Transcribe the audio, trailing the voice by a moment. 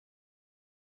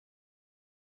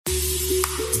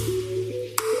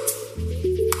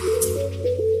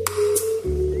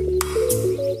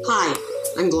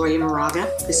Gloria Moraga.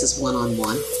 This is One on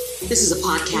One. This is a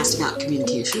podcast about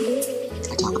communication.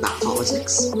 I talk about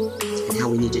politics and how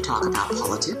we need to talk about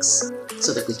politics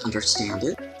so that we understand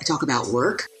it. I talk about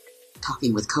work,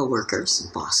 talking with coworkers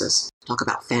and bosses. I talk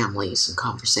about families and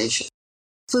conversation,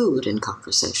 food and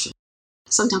conversation.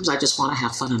 Sometimes I just want to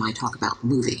have fun and I talk about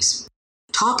movies.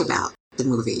 Talk about the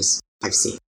movies I've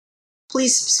seen.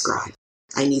 Please subscribe.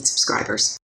 I need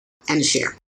subscribers. And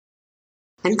share.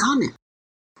 And comment.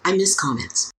 I miss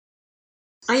comments.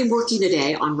 I am working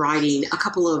today on writing a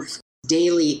couple of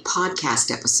daily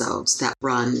podcast episodes that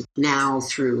run now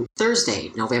through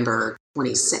Thursday, November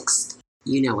 26th.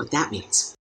 You know what that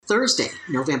means. Thursday,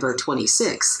 November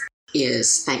 26th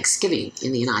is Thanksgiving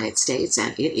in the United States,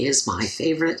 and it is my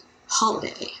favorite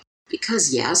holiday.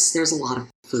 Because yes, there's a lot of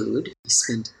food. You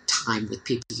spend time with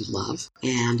people you love,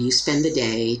 and you spend the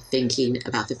day thinking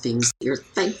about the things that you're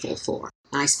thankful for.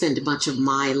 I spend a bunch of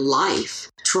my life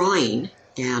trying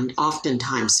and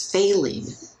oftentimes failing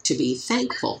to be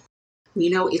thankful. You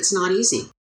know, it's not easy.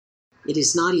 It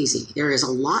is not easy. There is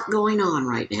a lot going on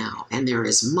right now, and there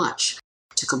is much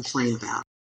to complain about.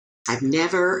 I've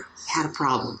never had a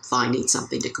problem finding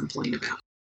something to complain about.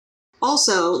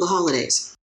 Also, the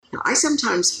holidays. Now, I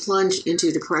sometimes plunge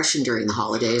into depression during the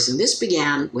holidays, and this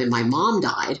began when my mom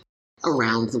died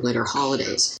around the winter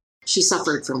holidays. She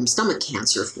suffered from stomach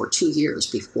cancer for 2 years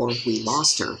before we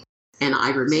lost her, and I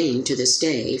remain to this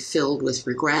day filled with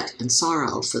regret and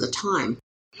sorrow for the time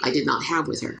I did not have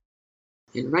with her.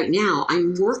 And right now,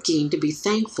 I'm working to be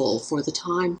thankful for the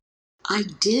time I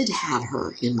did have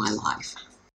her in my life.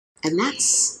 And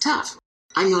that's tough.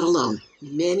 I'm not alone.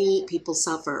 Many people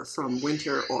suffer from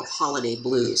winter or holiday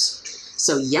blues.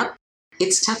 So, yep,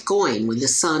 it's tough going when the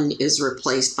sun is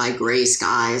replaced by gray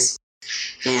skies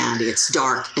and it's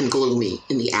dark and gloomy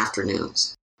in the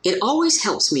afternoons. It always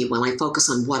helps me when I focus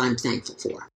on what I'm thankful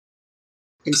for.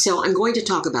 And so I'm going to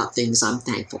talk about things I'm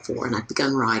thankful for, and I've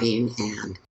begun writing,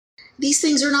 and these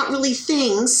things are not really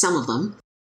things, some of them.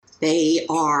 They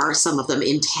are, some of them,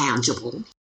 intangible.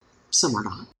 Some are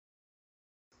not.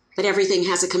 But everything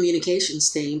has a communications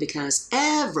thing because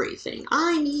everything,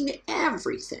 I mean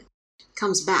everything,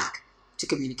 comes back to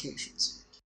communications.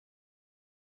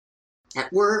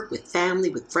 At work, with family,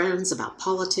 with friends, about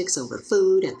politics, over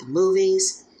food, at the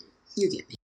movies. You get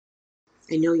me.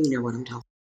 I know you know what I'm talking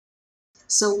about.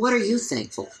 So what are you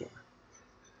thankful for?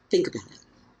 Think about it.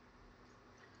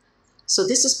 So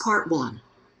this is part 1.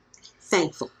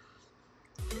 Thankful.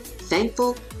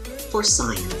 Thankful for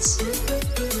science.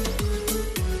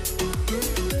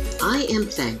 I am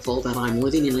thankful that I'm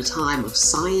living in a time of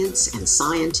science and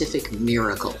scientific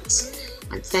miracles.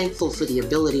 I'm thankful for the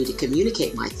ability to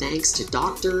communicate my thanks to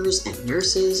doctors and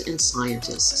nurses and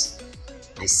scientists.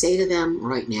 I say to them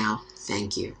right now,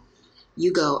 thank you.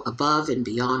 You go above and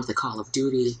beyond the call of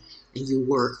duty, and you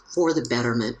work for the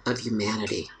betterment of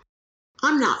humanity.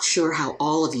 I'm not sure how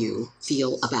all of you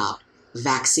feel about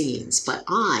vaccines, but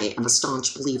I am a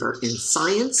staunch believer in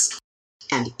science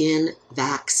and in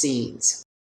vaccines.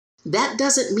 That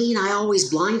doesn't mean I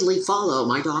always blindly follow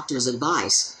my doctor's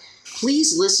advice.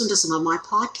 Please listen to some of my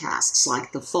podcasts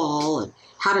like The Fall and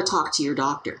How to Talk to Your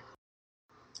Doctor.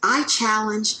 I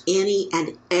challenge any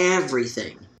and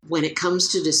everything when it comes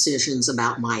to decisions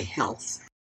about my health.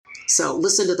 So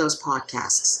listen to those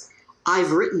podcasts.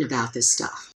 I've written about this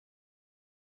stuff.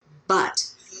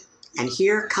 But, and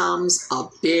here comes a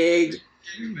big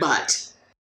but,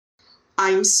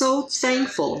 I'm so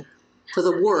thankful for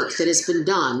the work that has been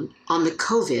done on the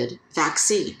COVID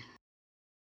vaccine.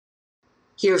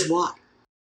 Here's why.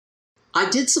 I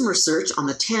did some research on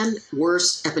the 10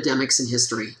 worst epidemics in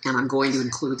history, and I'm going to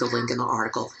include the link in the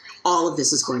article. All of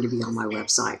this is going to be on my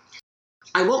website.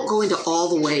 I won't go into all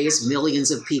the ways millions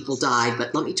of people died,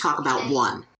 but let me talk about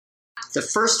one. The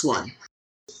first one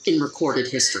in recorded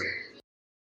history.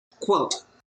 Quote,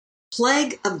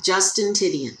 Plague of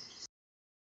Justinian.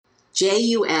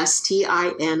 Justinian.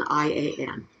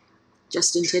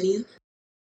 Justinian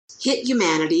hit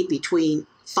humanity between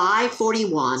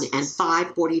 541 and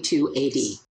 542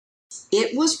 AD.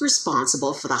 It was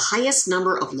responsible for the highest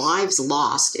number of lives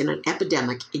lost in an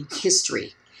epidemic in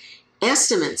history.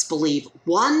 Estimates believe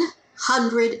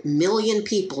 100 million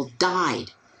people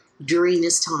died during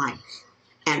this time.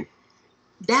 And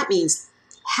that means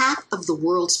half of the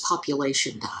world's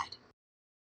population died.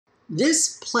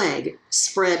 This plague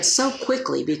spread so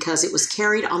quickly because it was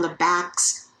carried on the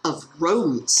backs of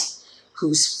rodents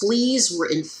whose fleas were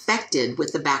infected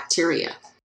with the bacteria.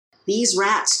 These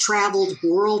rats traveled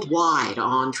worldwide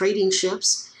on trading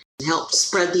ships and helped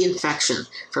spread the infection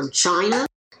from China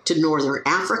to northern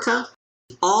Africa,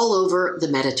 all over the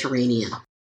Mediterranean.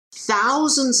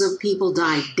 Thousands of people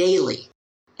died daily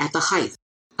at the height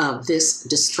of this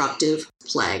destructive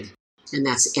plague. And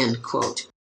that's end quote.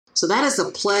 So that is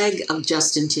the plague of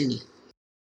Justinian.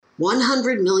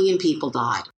 100 million people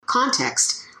died.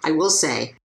 Context, I will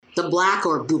say, the black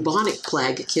or bubonic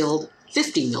plague killed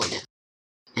 50 million.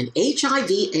 And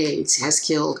HIV/AIDS has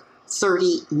killed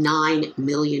 39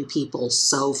 million people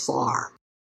so far.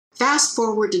 Fast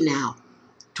forward to now,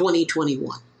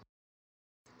 2021.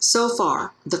 So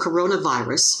far, the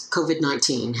coronavirus,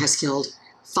 COVID-19, has killed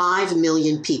 5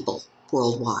 million people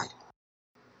worldwide.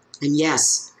 And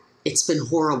yes, it's been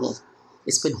horrible.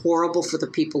 It's been horrible for the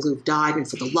people who've died and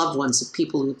for the loved ones of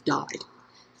people who've died.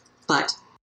 But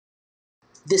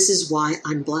this is why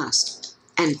I'm blessed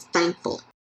and thankful.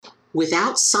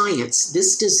 Without science,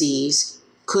 this disease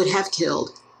could have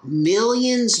killed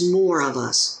millions more of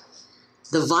us.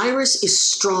 The virus is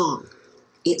strong.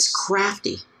 It's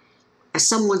crafty. As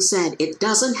someone said, it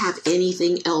doesn't have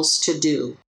anything else to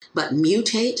do but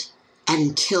mutate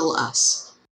and kill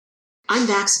us. I'm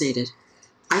vaccinated.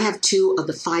 I have 2 of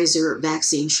the Pfizer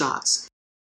vaccine shots.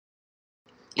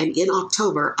 And in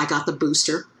October, I got the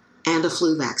booster and a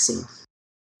flu vaccine.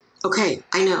 Okay,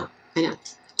 I know.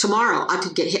 Tomorrow, I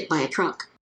could get hit by a truck,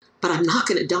 but I'm not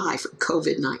going to die from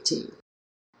COVID-19.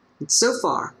 And so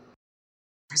far,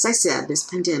 as I said, this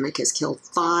pandemic has killed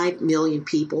 5 million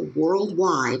people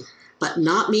worldwide, but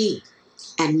not me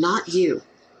and not you.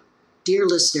 Dear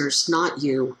listeners, not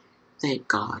you. Thank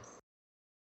God.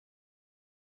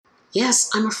 Yes,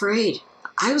 I'm afraid.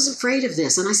 I was afraid of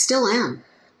this, and I still am.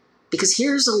 Because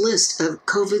here's a list of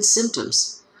COVID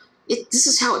symptoms. This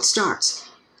is how it starts.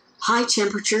 High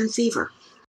temperature and fever.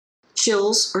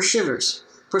 Chills or shivers.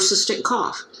 Persistent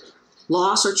cough.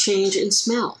 Loss or change in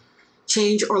smell.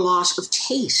 Change or loss of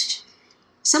taste.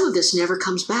 Some of this never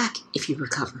comes back if you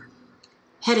recover.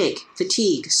 Headache,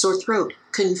 fatigue, sore throat,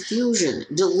 confusion,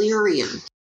 delirium.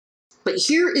 But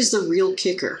here is the real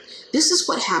kicker. This is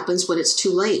what happens when it's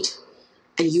too late,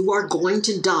 and you are going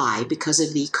to die because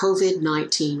of the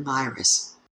COVID-19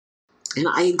 virus. And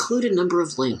I include a number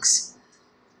of links,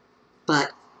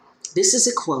 but this is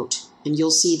a quote, and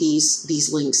you'll see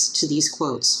these links to these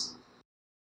quotes.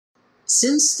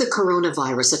 Since the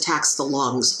coronavirus attacks the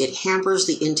lungs, it hampers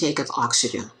the intake of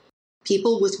oxygen.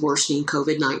 People with worsening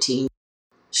COVID-19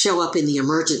 show up in the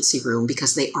emergency room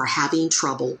because they are having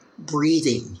trouble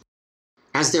breathing.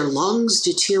 As their lungs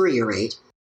deteriorate,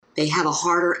 they have a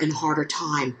harder and harder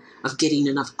time of getting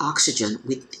enough oxygen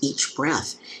with each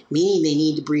breath, meaning they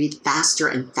need to breathe faster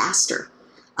and faster,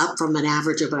 up from an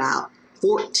average of about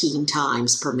 14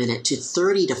 times per minute to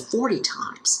 30 to 40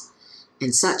 times.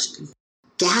 And such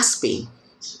gasping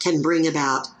can bring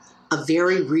about a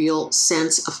very real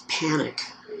sense of panic.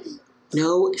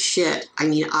 No shit. I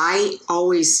mean, I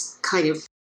always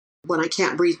when I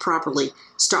can't breathe properly,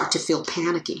 start to feel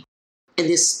panicky. And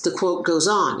the quote goes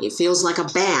on, it feels like a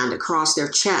band across their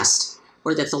chest,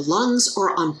 or that the lungs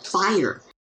are on fire,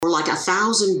 or like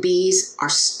 1,000 bees are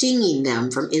stinging them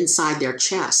from inside their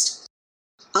chest.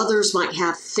 Others might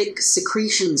have thick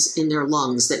secretions in their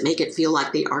lungs that make it feel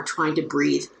like they are trying to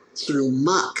breathe through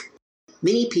muck.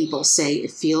 Many people say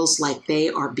it feels like they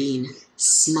are being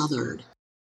smothered.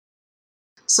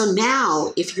 So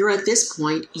now, if you're at this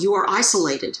point, you are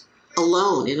isolated,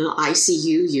 alone in an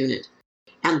ICU unit.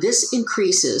 And this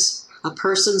increases a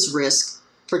person's risk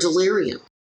for delirium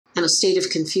and a state of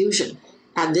confusion.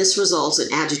 And this results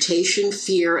in agitation,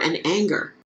 fear, and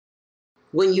anger.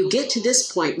 When you get to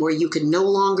this point where you can no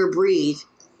longer breathe,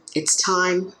 it's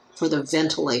time for the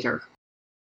ventilator.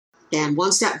 And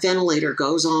once that ventilator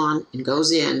goes on and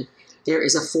goes in, there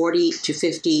is a 40 to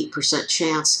 50%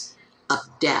 chance of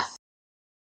death.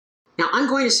 Now, I'm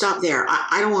going to stop there.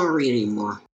 I don't want to read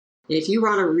anymore. And if you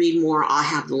want to read more, I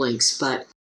have the links. But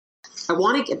I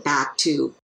want to get back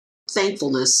to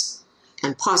thankfulness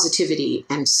and positivity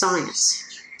and science,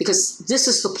 because this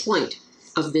is the point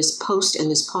of this post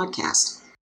and this podcast.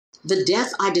 The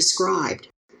death I described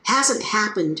hasn't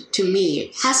happened to me.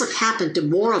 It hasn't happened to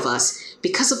more of us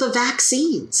because of the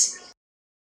vaccines.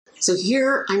 So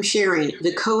here I'm sharing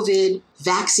the COVID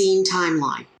vaccine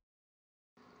timeline.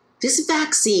 This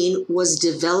vaccine was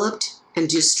developed and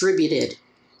distributed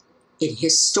in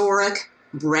historic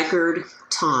record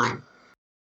time.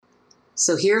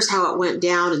 So here's how it went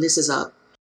down, and this is a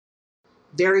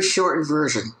very shortened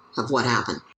version of what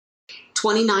happened.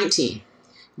 2019,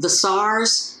 the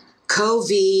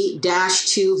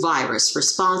SARS-CoV-2 virus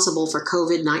responsible for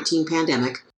COVID-19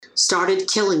 pandemic started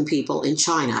killing people in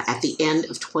China at the end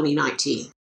of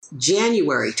 2019.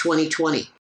 January 2020,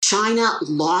 China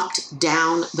locked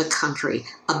down the country.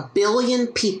 1 billion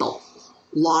people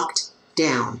locked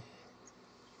down.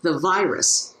 the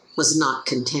virus was not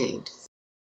contained.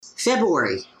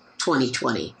 February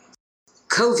 2020,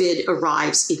 COVID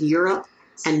arrives in Europe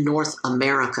and North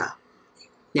America.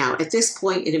 Now, at this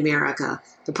point in America,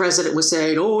 the president was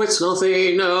saying, oh, it's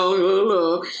nothing,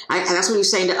 no. And that's what he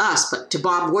was saying to us. But to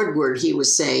Bob Woodward, he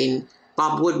was saying,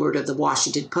 Bob Woodward of the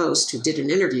Washington Post, who did an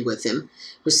interview with him,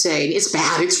 was saying, it's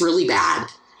bad, it's really bad.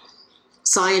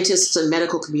 Scientists and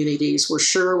medical communities were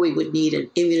sure we would need an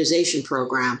immunization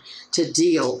program to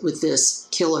deal with this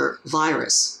killer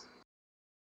virus.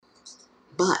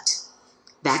 But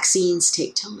vaccines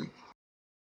take time.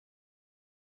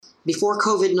 Before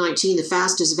COVID-19, the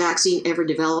fastest vaccine ever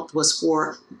developed was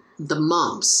for the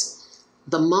mumps.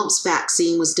 The mumps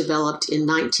vaccine was developed in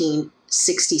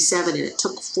 1967, and it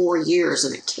took 4 years,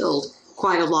 and it killed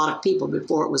quite a lot of people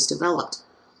before it was developed.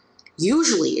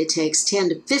 Usually, it takes 10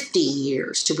 to 15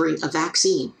 years to bring a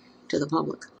vaccine to the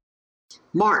public.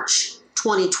 March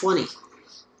 2020,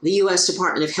 the U.S.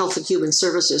 Department of Health and Human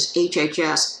Services,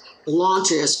 HHS,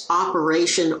 launches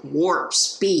Operation Warp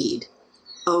Speed,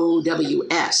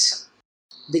 OWS.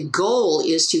 The goal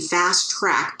is to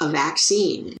fast-track a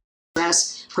vaccine. The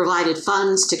U.S. provided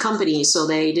funds to companies so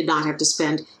they did not have to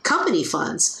spend company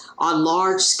funds on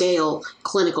large-scale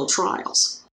clinical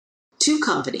trials. 2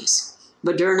 companies,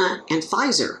 Moderna and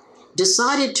Pfizer,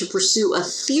 decided to pursue a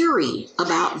theory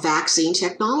about vaccine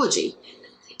technology.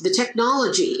 The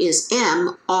technology is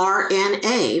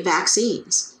mRNA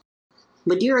vaccines.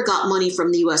 Moderna got money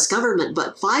from the U.S. government,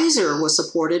 but Pfizer was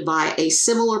supported by a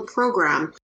similar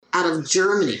program out of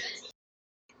Germany.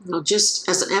 Now, just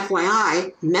as an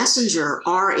FYI, messenger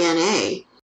RNA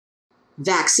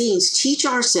vaccines teach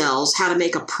our cells how to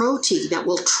make a protein that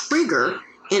will trigger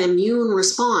an immune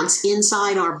response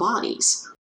inside our bodies.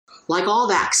 Like all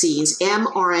vaccines,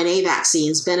 mRNA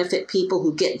vaccines benefit people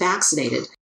who get vaccinated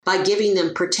by giving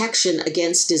them protection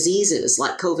against diseases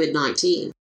like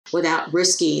COVID-19 without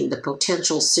risking the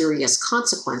potential serious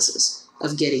consequences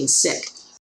of getting sick.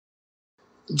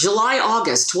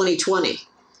 July-August 2020,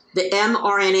 the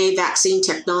mRNA vaccine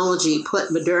technology put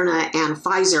Moderna and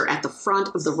Pfizer at the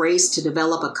front of the race to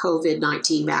develop a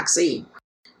COVID-19 vaccine.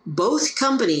 Both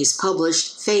companies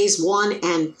published Phase 1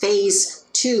 and Phase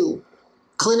 2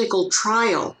 clinical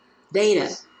trial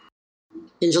data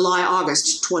in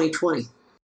July-August 2020.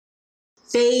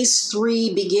 Phase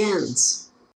 3 begins.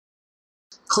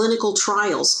 Clinical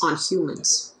trials on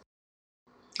humans.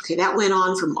 Okay, that went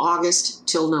on from August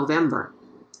till November.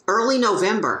 Early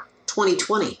November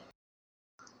 2020.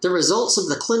 The results of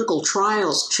the clinical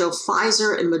trials show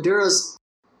Pfizer and Moderna's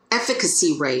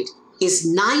efficacy rate is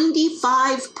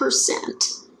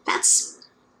 95%. That's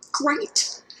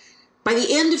great. By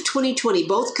the end of 2020,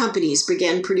 both companies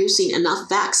began producing enough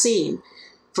vaccine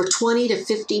for 20 to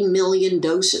 50 million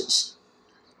doses.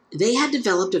 They had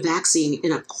developed a vaccine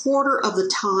in a quarter of the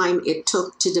time it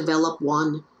took to develop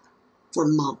one for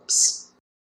mumps.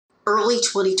 Early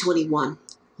 2021,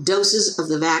 doses of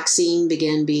the vaccine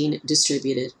began being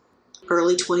distributed.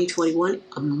 Early 2021,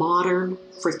 a modern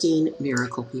freaking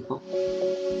miracle, people.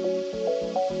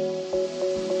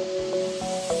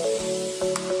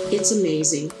 It's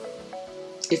amazing.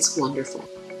 It's wonderful.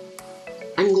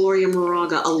 I'm Gloria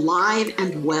Moraga, alive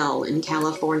and well in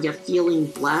California, feeling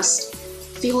blessed,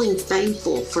 feeling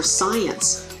thankful for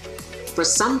science, for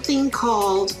something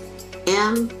called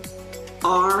mRNA,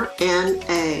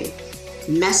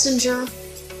 messenger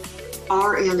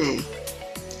RNA.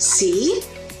 See?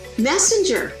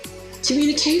 Messenger,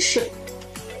 communication,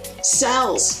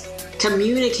 cells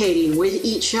communicating with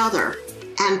each other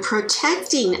and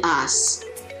protecting us.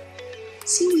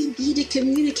 See, we need to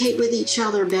communicate with each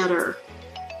other better.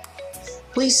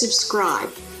 Please subscribe.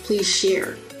 Please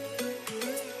share.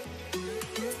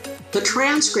 The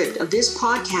transcript of this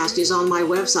podcast is on my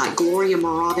website,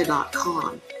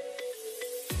 gloriamoraga.com.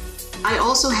 I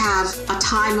also have a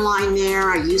timeline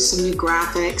there. I use some new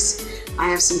graphics. I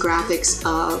have some graphics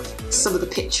of some of the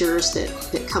pictures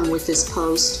that come with this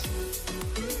post.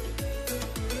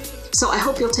 So I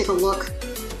hope you'll take a look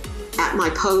at my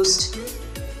post.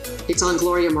 It's on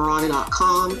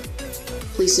gloriamoraga.com.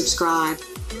 Please subscribe.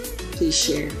 Please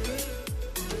share.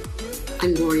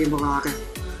 I'm Gloria Moraga.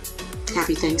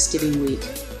 Happy Thanksgiving week.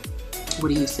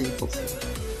 What are you thankful for?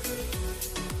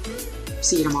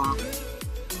 See you tomorrow.